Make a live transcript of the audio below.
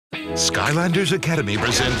Skylanders Academy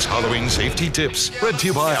presents Halloween safety tips, brought to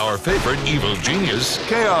you by our favorite evil genius,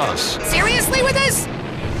 Kaos. Seriously with us?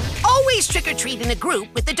 Always trick-or-treat in a group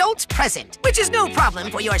with adults present, which is no problem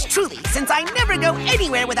for yours truly, since I never go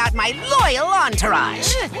anywhere without my loyal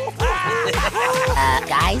entourage.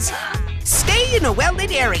 Guys? Stay in a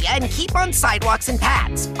well-lit area and keep on sidewalks and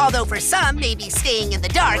paths. Although for some, maybe staying in the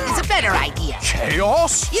dark is a better idea.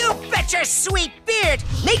 Kaos? You bet your sweet beard!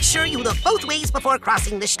 Make sure you look both ways before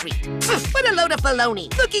crossing the street. What a load of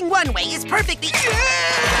baloney. Looking one way is perfectly...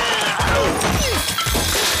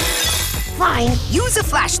 Fine, use a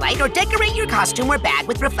flashlight or decorate your costume or bag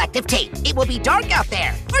with reflective tape. It will be dark out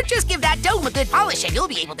there. Or just give that dome a good polish and you'll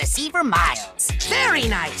be able to see for miles. Very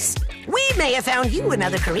nice. We may have found you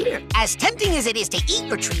another career. As tempting as it is to eat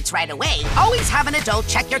your treats right away, always have an adult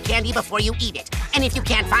check your candy before you eat it. And if you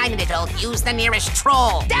can't find an adult, use the nearest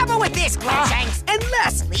troll. Dabble with this, Glowshanks. And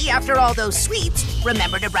lastly, after all those sweets,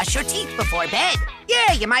 remember to brush your teeth before bed.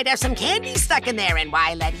 Yeah, you might have some candy stuck in there, and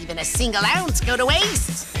why let even a single ounce go to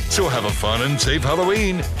waste? So have a fun and safe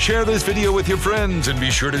Halloween. Share this video with your friends and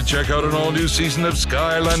be sure to check out an all-new season of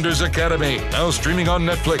Skylanders Academy, now streaming on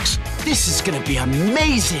Netflix. This is gonna be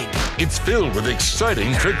amazing! It's filled with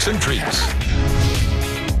exciting tricks and treats.